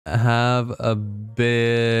have a big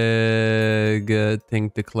thing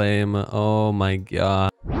to claim. Oh my god.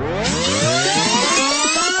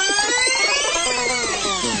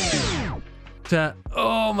 Chat.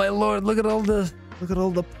 Oh my lord, look at all the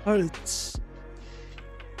parts.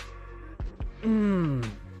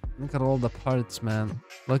 Look at all the parts, man.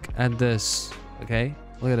 Look at this. Okay?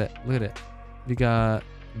 Look at it. Look at it. We got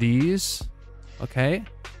these. Okay.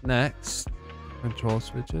 Next. Control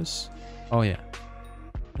switches. Oh yeah.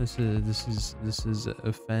 This is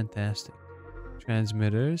a fantastic.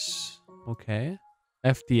 Transmitters. Okay.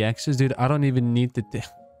 FTXs, dude. I don't even need to.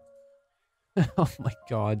 Oh my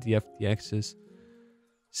god, the FTXs.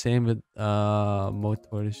 Same with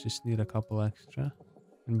motors. Just need a couple extra.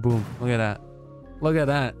 And boom. Look at that. Look at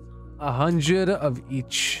that. 100 of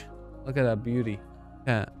each. Look at that beauty.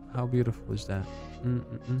 Yeah. How beautiful is that?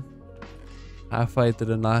 Halfway to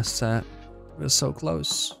the last set. We're so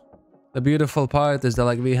close. The beautiful part is that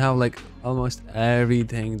like we have like almost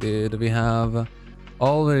everything, dude. We have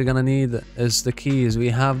all we're gonna need is the keys. We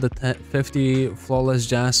have the 50 flawless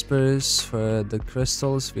jaspers for the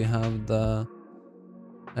crystals. We have the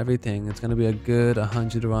everything. It's gonna be a good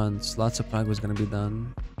 100 runs. Lots of practice gonna be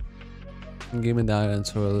done. Give me the iron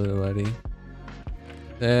swirl already.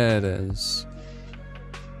 There it is.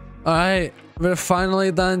 All right, we're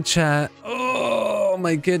finally done, chat. Oh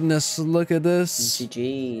my goodness, look at this.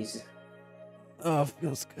 GG's. Oh,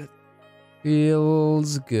 feels good.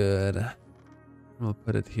 Feels good. We'll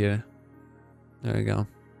put it here. There we go.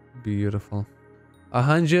 Beautiful.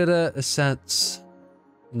 100 cents.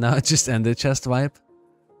 Now just end the chest wipe.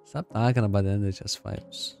 Stop talking about the end the chest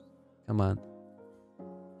wipes. Come on.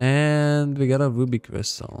 And we got a ruby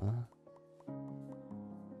crystal.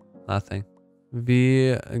 Nothing.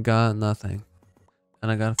 We got nothing.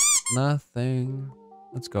 And I got nothing.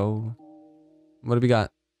 Let's go. What do we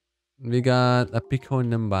got? We got a Pico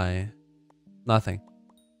Nimbai. Nothing.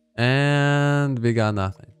 And we got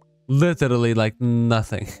nothing. Literally like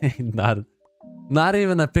nothing. not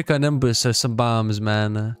even a Pico Nimbus or some bombs,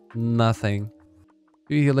 man. Nothing.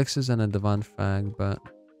 2 helixes and a Devon frag, but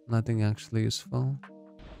nothing actually useful.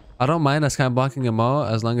 I don't mind us kind of blocking them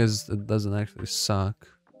out as long as it doesn't actually suck.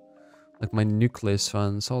 Like my nucleus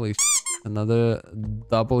runs. Holy shit. Another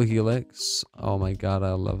double helix. Oh my god,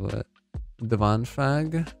 I love it. Devon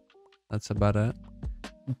frag. That's about it.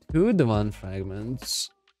 2 Devon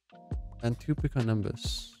fragments. And 2 Pico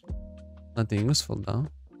Nimbus. Nothing useful though.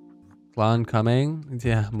 Clown coming.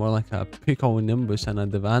 Yeah, more like a Pico Nimbus and a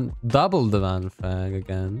Devon. Double Devon frag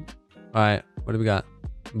again. Alright, what do we got?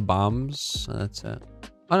 Bombs. That's it.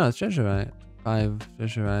 Oh no, it's treasurite. 5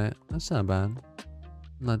 treasurite. That's not bad.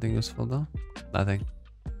 Nothing useful though. Nothing.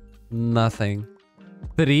 Nothing.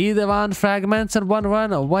 3 Devon fragments in 1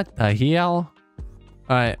 run? What the hell?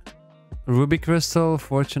 Alright. Ruby crystal,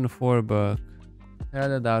 fortune 4 book. Here are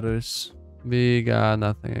the doubters. We got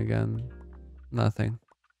nothing again. Nothing.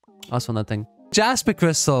 Also nothing. Jasper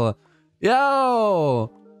crystal! Yo!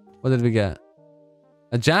 What did we get?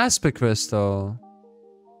 A Jasper crystal.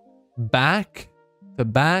 Back to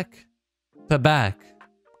back to back.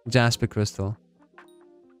 Jasper crystal.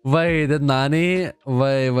 Wait, did Nani?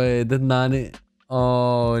 Wait, did Nani?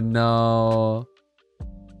 Oh no.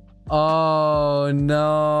 Oh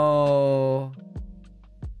no.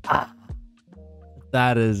 Ah.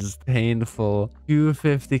 That is painful.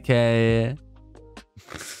 250k.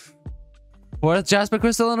 4th Jasper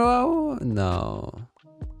crystal in a row? No.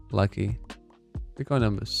 Lucky. Pico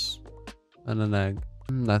Nimbus. And an egg.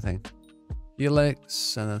 Nothing.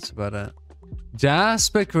 Helix, and that's about it.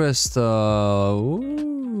 Jasper crystal.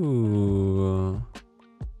 Ooh.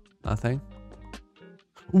 Nothing.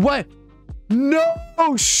 What? No!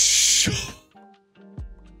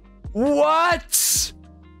 What?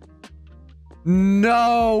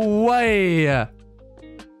 No way!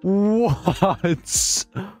 What?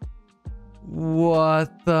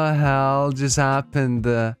 What the hell just happened?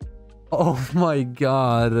 Oh my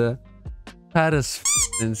god. That is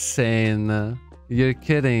insane. You're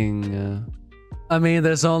kidding. I mean,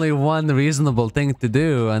 there's only one reasonable thing to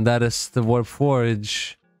do, and that is to warp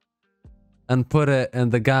forge and put it in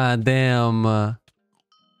the goddamn.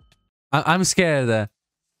 I'm scared.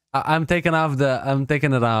 I'm taking off the. I'm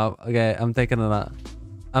taking it out. Okay, I'm taking it out.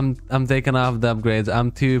 I'm taking off the upgrades.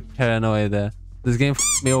 I'm too paranoid. This game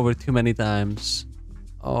f***ed me over too many times.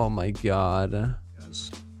 Oh my god.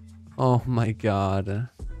 Oh my god.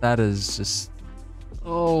 That is just.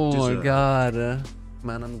 Oh my god.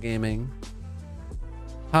 Man, I'm gaming.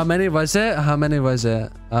 How many was it? How many was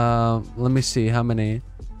it? Let me see. How many?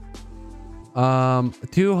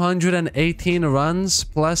 218 runs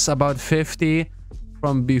plus about 50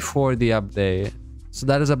 from before the update. So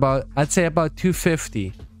that is about, I'd say about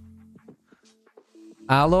 250.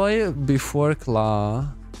 Alloy before claw.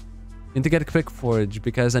 Need to get a quick forge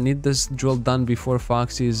because I need this drill done before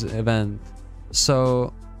Foxy's event.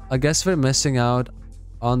 So I guess we're missing out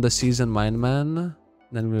on the season mine man.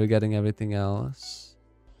 Then we're getting everything else.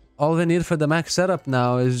 All we need for the max setup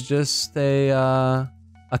now is just a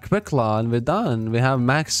quick claw and we're done. We have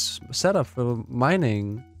max setup for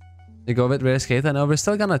mining. You go with rare skater. No, we're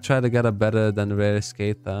still gonna try to get a better than rare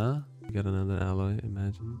skater. Get another alloy,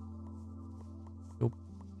 imagine. Nope.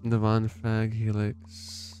 Divine frag,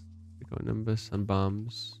 helix, nimbus, and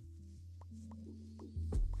bombs.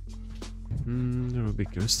 Ruby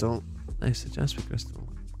crystal. Nice, a jasper crystal.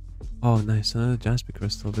 Oh, nice, another jasper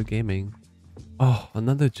crystal. We're gaming. Oh,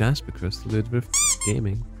 another jasper crystal, dude. We're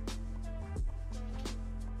gaming.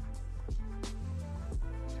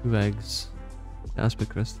 2 eggs. Jasper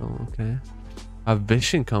crystal, okay. A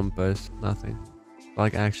vision compass, nothing.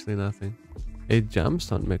 Like actually nothing. A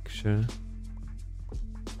gemstone mixture.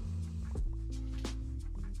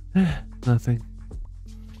 Nothing.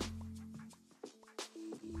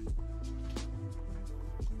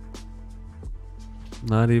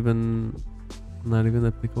 Not even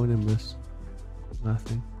a Piconimbus.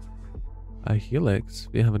 Nothing. A helix.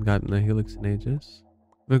 We haven't gotten a helix in ages.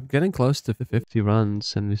 We're getting close to 50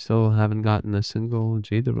 runs and we still haven't gotten a single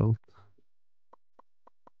Jade roll.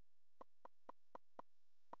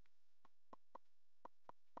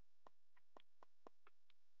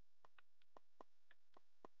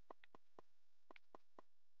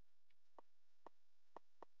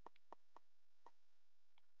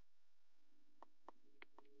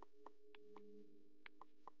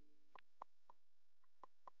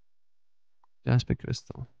 Jasper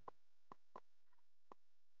crystal.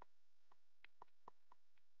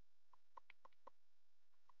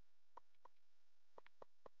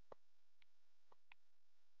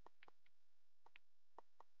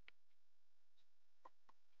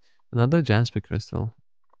 Another jasper crystal.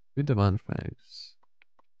 2 divine frags.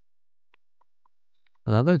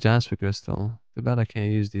 Another jasper crystal. Too bad I can't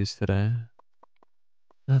use these today.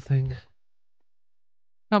 Nothing.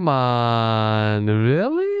 Come on,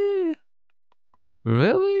 really?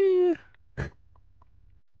 Really?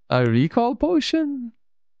 A recall potion?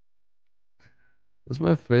 That's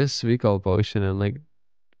my first recall potion in like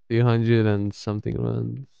 300 and something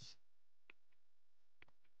runs.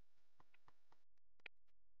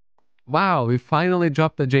 Wow, we finally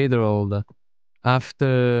dropped the Jade Roll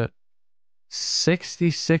after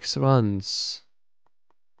 66 runs.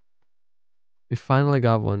 We finally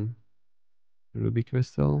got one. Ruby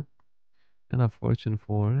crystal and a fortune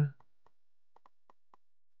 4.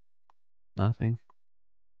 Nothing.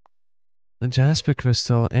 The jasper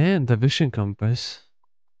crystal and the vision compass.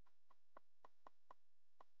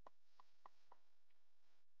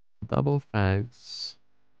 Double fags.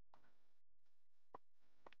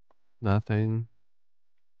 Nothing.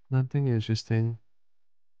 Nothing interesting.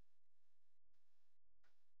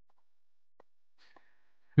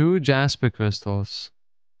 2 jasper crystals.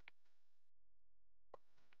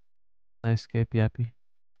 Nice cape yappy.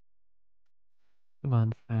 Come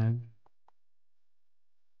on, fag.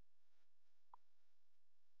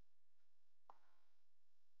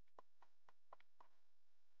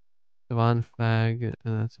 Divine flag,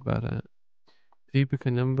 and that's about it. 3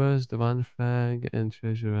 numbers, divine flag, and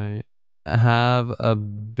treasure. I have a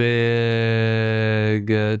big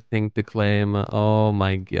thing to claim. Oh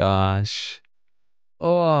my gosh.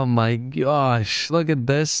 Oh my gosh. Look at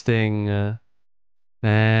this thing.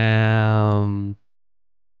 Damn.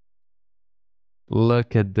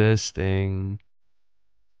 Look at this thing.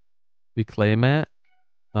 We claim it?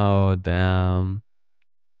 Oh, damn.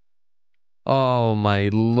 Oh my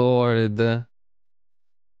lord.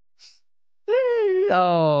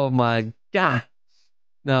 Oh my god.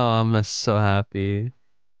 No, I'm so happy.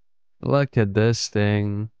 Look at this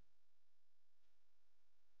thing.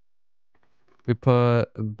 We put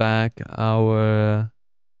back our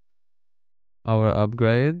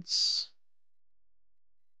upgrades.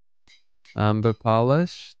 Amber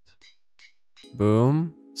polished.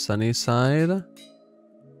 Boom. Sunny side.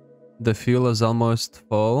 The fuel is almost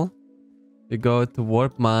full. We go to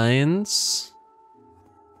warp mines.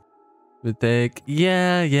 We take,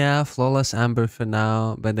 yeah, flawless amber for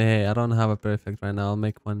now. But hey, I don't have a perfect right now. I'll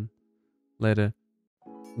make one later.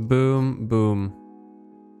 Boom, boom.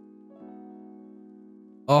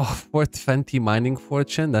 Oh, 420 mining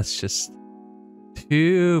fortune. That's just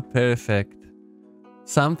too perfect.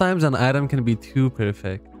 Sometimes an item can be too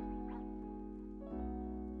perfect.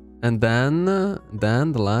 And then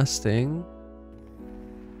the last thing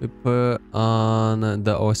we put on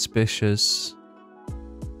the auspicious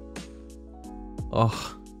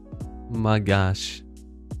Oh my gosh.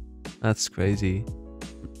 That's crazy.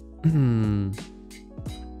 There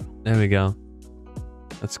we go.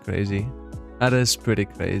 That's crazy. That is pretty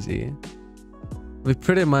crazy. We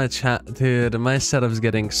pretty much dude, my setup's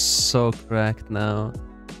getting so cracked now.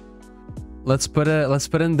 Let's put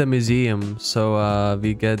it in the museum, so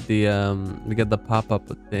we get the pop-up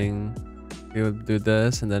thing. We would do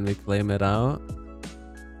this and then we claim it out.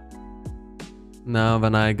 Now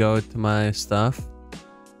when I go to my stuff,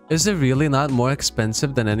 is it really not more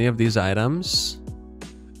expensive than any of these items?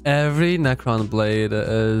 Every Necron blade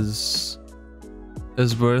is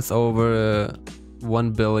worth over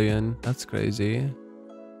 1 billion. That's crazy.